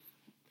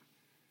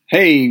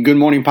Hey, good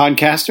morning,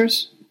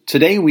 podcasters.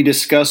 Today we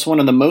discuss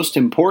one of the most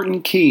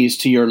important keys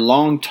to your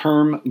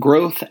long-term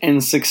growth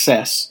and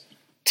success,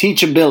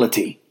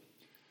 teachability.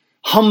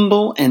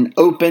 Humble and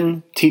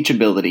open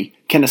teachability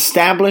can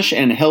establish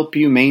and help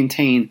you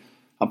maintain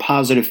a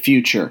positive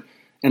future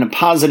and a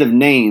positive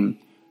name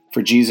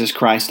for Jesus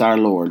Christ our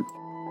Lord.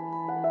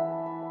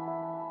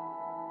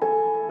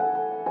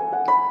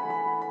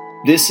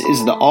 This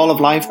is the All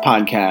of Life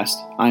podcast.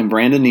 I'm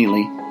Brandon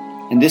Neely,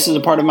 and this is a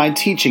part of my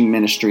teaching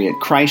ministry at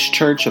Christ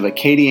Church of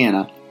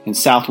Acadiana in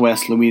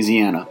Southwest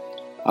Louisiana.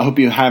 I hope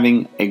you're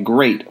having a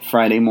great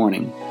Friday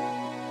morning.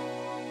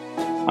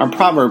 Our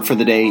proverb for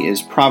the day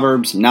is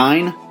Proverbs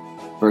 9,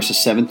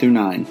 verses 7 through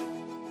 9.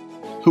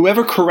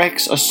 Whoever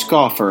corrects a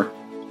scoffer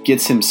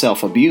gets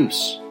himself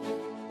abuse,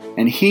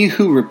 and he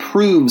who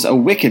reproves a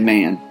wicked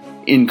man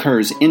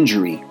incurs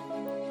injury.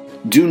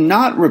 Do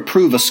not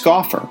reprove a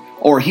scoffer,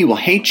 or he will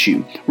hate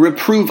you.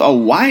 Reprove a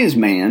wise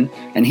man,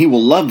 and he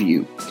will love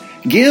you.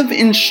 Give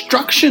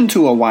instruction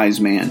to a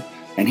wise man,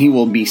 and he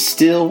will be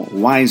still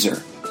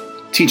wiser.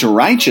 Teach a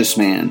righteous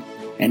man,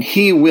 and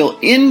he will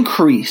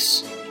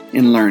increase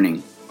in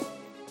learning.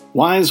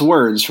 Wise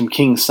words from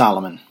King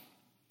Solomon.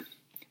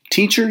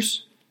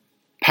 Teachers,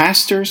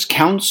 pastors,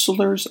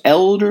 counselors,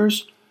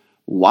 elders,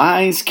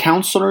 wise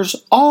counselors,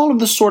 all of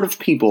the sort of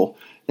people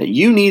that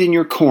you need in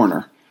your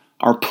corner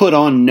are put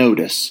on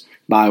notice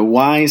by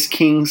wise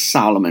King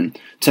Solomon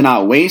to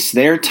not waste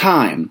their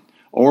time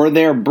or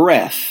their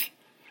breath,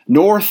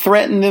 nor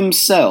threaten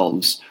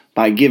themselves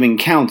by giving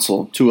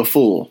counsel to a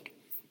fool.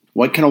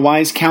 What can a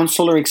wise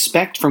counselor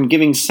expect from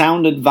giving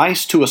sound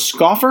advice to a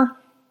scoffer?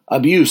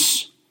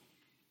 Abuse.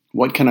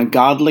 What can a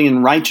godly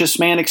and righteous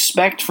man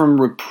expect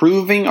from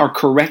reproving or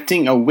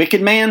correcting a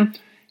wicked man?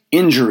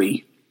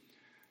 Injury.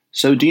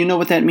 So do you know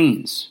what that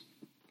means?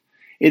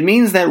 It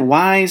means that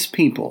wise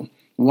people,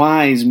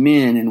 wise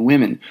men and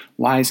women,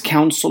 wise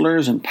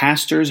counselors and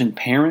pastors and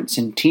parents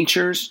and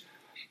teachers,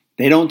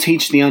 they don't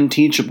teach the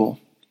unteachable.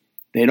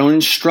 They don't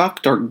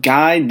instruct or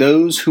guide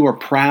those who are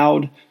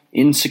proud,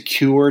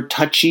 insecure,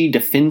 touchy,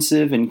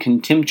 defensive, and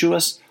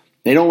contemptuous.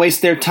 They don't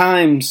waste their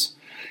times,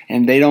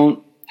 and they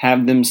don't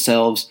have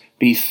themselves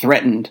be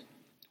threatened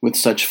with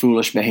such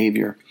foolish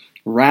behavior.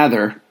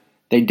 Rather,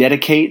 they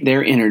dedicate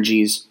their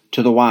energies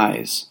to the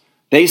wise.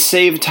 They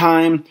save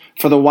time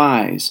for the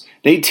wise.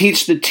 They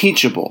teach the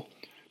teachable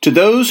to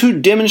those who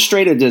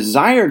demonstrate a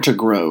desire to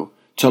grow,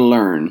 to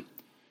learn,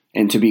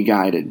 and to be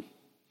guided.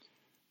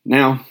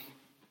 Now,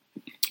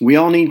 we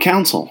all need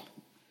counsel.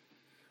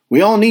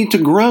 We all need to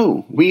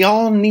grow. We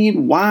all need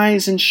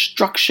wise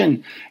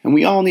instruction, and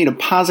we all need a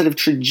positive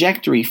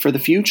trajectory for the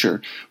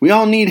future. We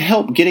all need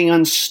help getting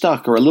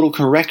unstuck or a little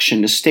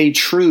correction to stay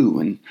true,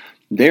 and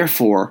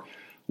therefore,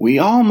 we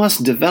all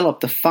must develop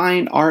the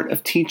fine art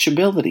of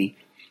teachability.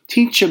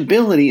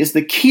 Teachability is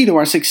the key to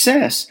our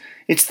success.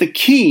 It's the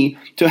key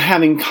to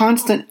having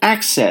constant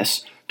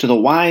access to the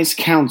wise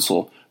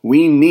counsel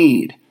we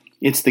need.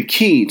 It's the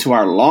key to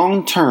our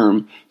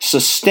long-term,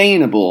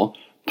 sustainable,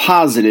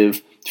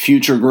 positive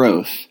future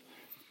growth.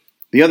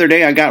 The other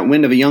day I got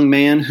wind of a young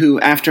man who,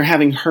 after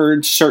having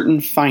heard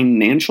certain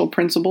financial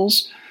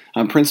principles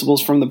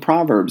from the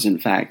Proverbs, in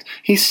fact,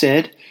 he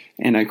said,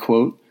 and I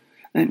quote,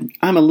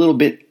 "I'm a little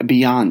bit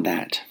beyond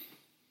that."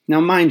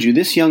 Now, mind you,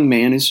 this young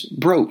man is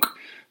broke,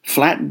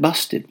 flat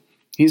busted.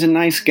 He's a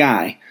nice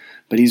guy,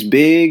 but he's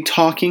big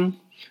talking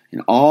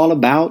and all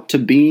about to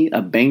be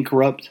a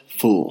bankrupt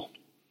fool.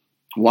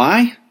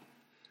 Why?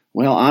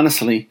 Well,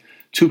 honestly,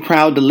 too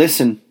proud to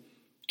listen,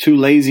 too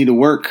lazy to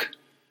work,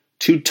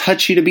 too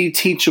touchy to be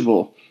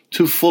teachable,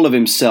 too full of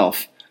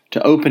himself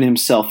to open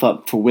himself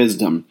up for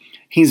wisdom.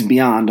 He's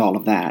beyond all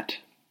of that.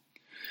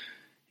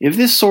 If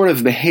this sort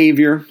of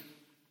behavior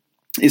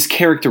is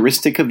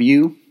characteristic of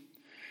you,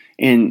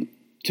 and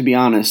to be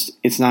honest,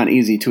 it's not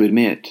easy to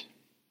admit,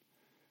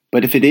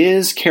 but if it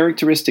is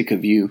characteristic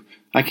of you,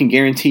 I can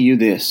guarantee you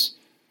this: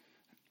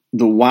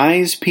 the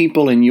wise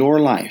people in your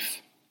life,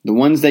 the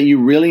ones that you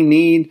really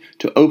need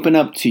to open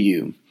up to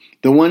you,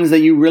 the ones that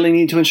you really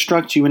need to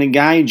instruct you and to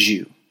guide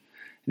you,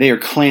 they are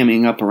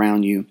clamming up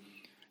around you.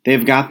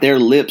 They've got their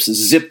lips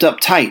zipped up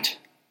tight,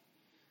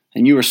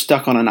 and you are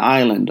stuck on an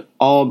island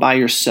all by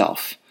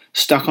yourself,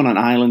 stuck on an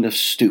island of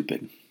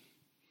stupid.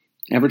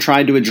 Ever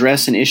tried to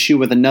address an issue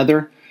with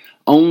another,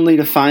 only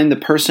to find the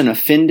person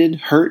offended,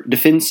 hurt,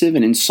 defensive,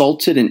 and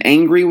insulted and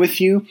angry with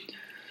you?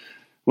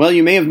 Well,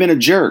 you may have been a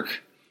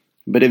jerk,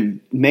 but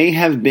it may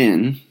have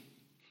been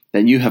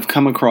that you have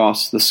come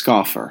across the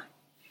scoffer.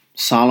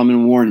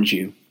 Solomon warned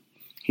you.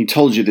 He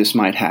told you this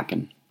might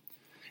happen.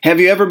 Have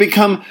you ever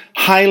become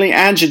highly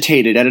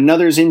agitated at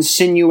another's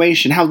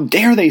insinuation? How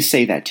dare they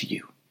say that to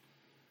you?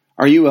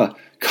 Are you a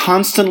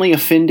constantly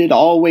offended,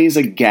 always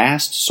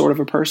aghast sort of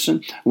a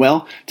person?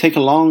 Well, take a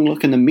long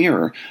look in the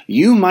mirror.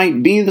 You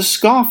might be the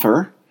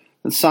scoffer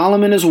that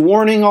Solomon is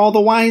warning all the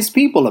wise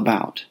people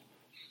about.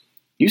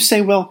 You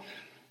say, well,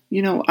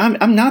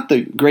 I'm not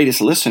the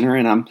greatest listener,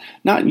 and I'm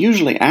not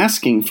usually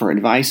asking for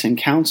advice and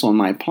counsel in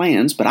my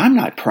plans, but I'm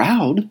not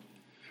proud.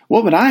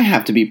 What would I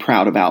have to be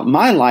proud about?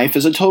 My life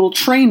is a total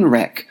train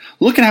wreck.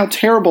 Look at how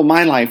terrible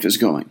my life is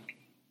going.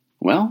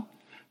 Well,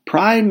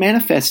 pride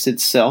manifests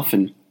itself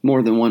in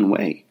more than one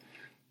way.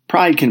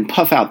 Pride can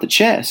puff out the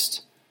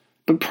chest,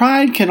 but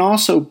pride can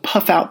also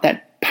puff out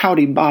that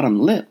pouty bottom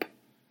lip.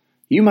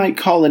 You might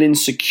call it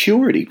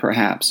insecurity,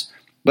 perhaps,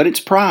 but it's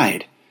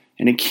pride,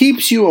 and it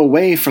keeps you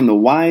away from the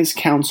wise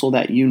counsel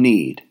that you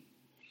need.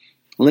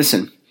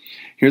 Listen,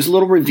 here's a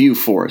little review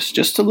for us,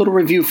 just a little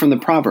review from the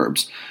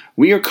Proverbs.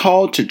 We are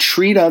called to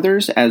treat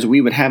others as we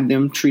would have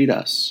them treat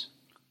us.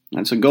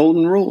 That's a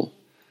golden rule.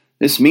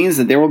 This means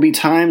that there will be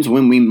times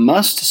when we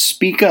must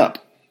speak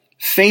up.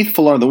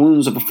 Faithful are the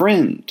wounds of a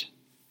friend.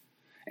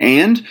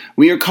 And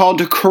we are called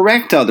to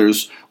correct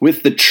others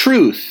with the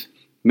truth.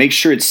 Make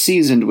sure it's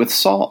seasoned with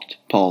salt,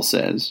 Paul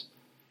says.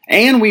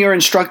 And we are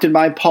instructed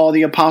by Paul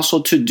the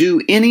Apostle to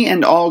do any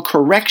and all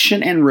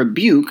correction and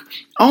rebuke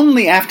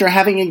only after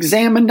having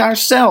examined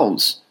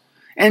ourselves.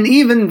 And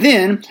even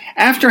then,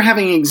 after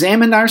having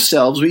examined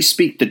ourselves, we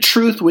speak the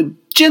truth with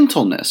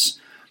gentleness,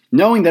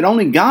 knowing that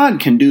only God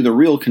can do the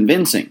real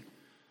convincing.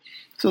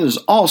 So there's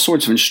all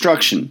sorts of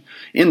instruction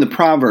in the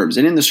Proverbs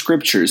and in the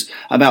Scriptures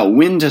about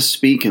when to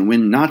speak and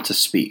when not to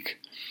speak.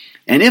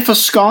 And if a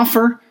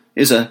scoffer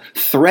is a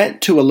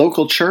threat to a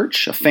local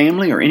church, a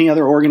family, or any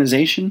other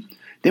organization,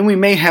 then we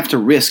may have to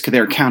risk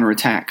their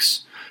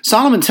counterattacks.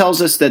 Solomon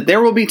tells us that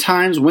there will be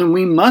times when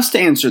we must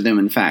answer them,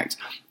 in fact.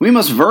 We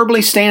must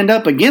verbally stand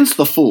up against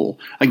the fool,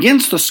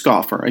 against the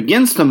scoffer,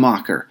 against the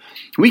mocker.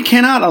 We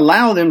cannot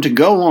allow them to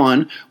go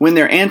on when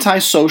their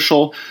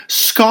antisocial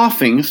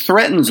scoffing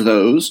threatens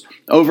those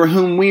over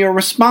whom we are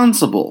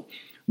responsible.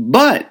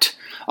 But,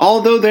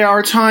 although there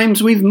are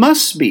times we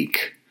must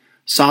speak,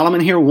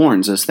 Solomon here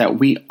warns us that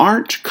we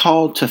aren't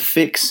called to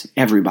fix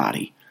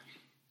everybody.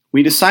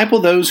 We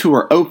disciple those who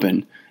are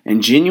open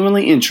and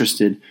genuinely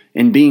interested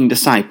in being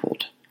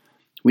discipled.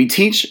 We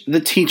teach the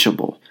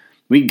teachable.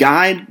 We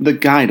guide the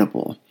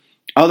guidable.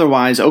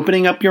 Otherwise,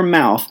 opening up your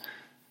mouth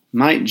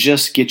might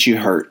just get you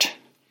hurt.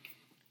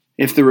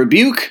 If the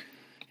rebuke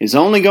is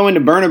only going to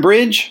burn a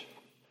bridge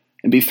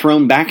and be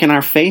thrown back in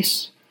our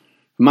face,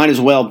 we might as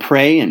well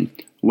pray and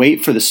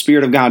wait for the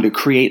Spirit of God to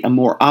create a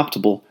more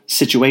optimal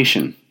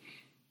situation.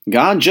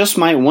 God just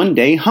might one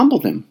day humble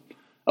them,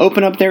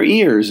 open up their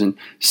ears, and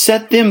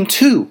set them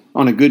too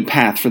on a good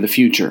path for the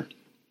future.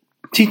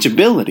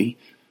 Teachability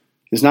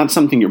is not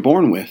something you're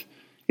born with.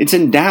 It's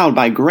endowed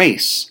by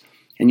grace,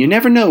 and you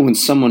never know when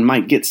someone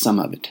might get some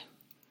of it.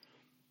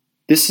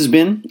 This has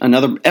been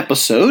another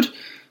episode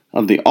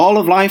of the All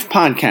of Life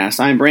podcast.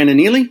 I'm Brandon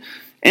Neely,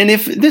 and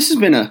if this has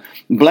been a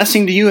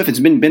blessing to you, if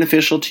it's been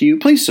beneficial to you,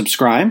 please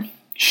subscribe,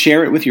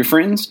 share it with your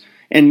friends,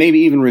 and maybe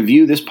even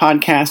review this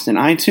podcast in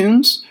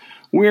iTunes.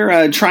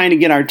 We're trying to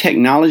get our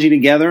technology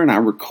together and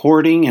our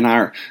recording and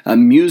our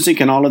music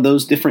and all of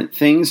those different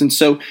things. And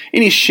so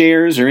any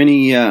shares or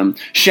any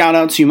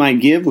shout-outs you might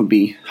give would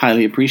be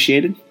highly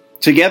appreciated.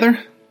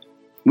 Together,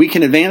 we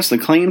can advance the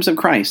claims of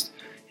Christ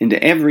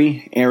into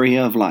every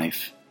area of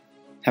life.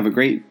 Have a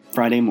great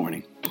Friday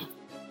morning.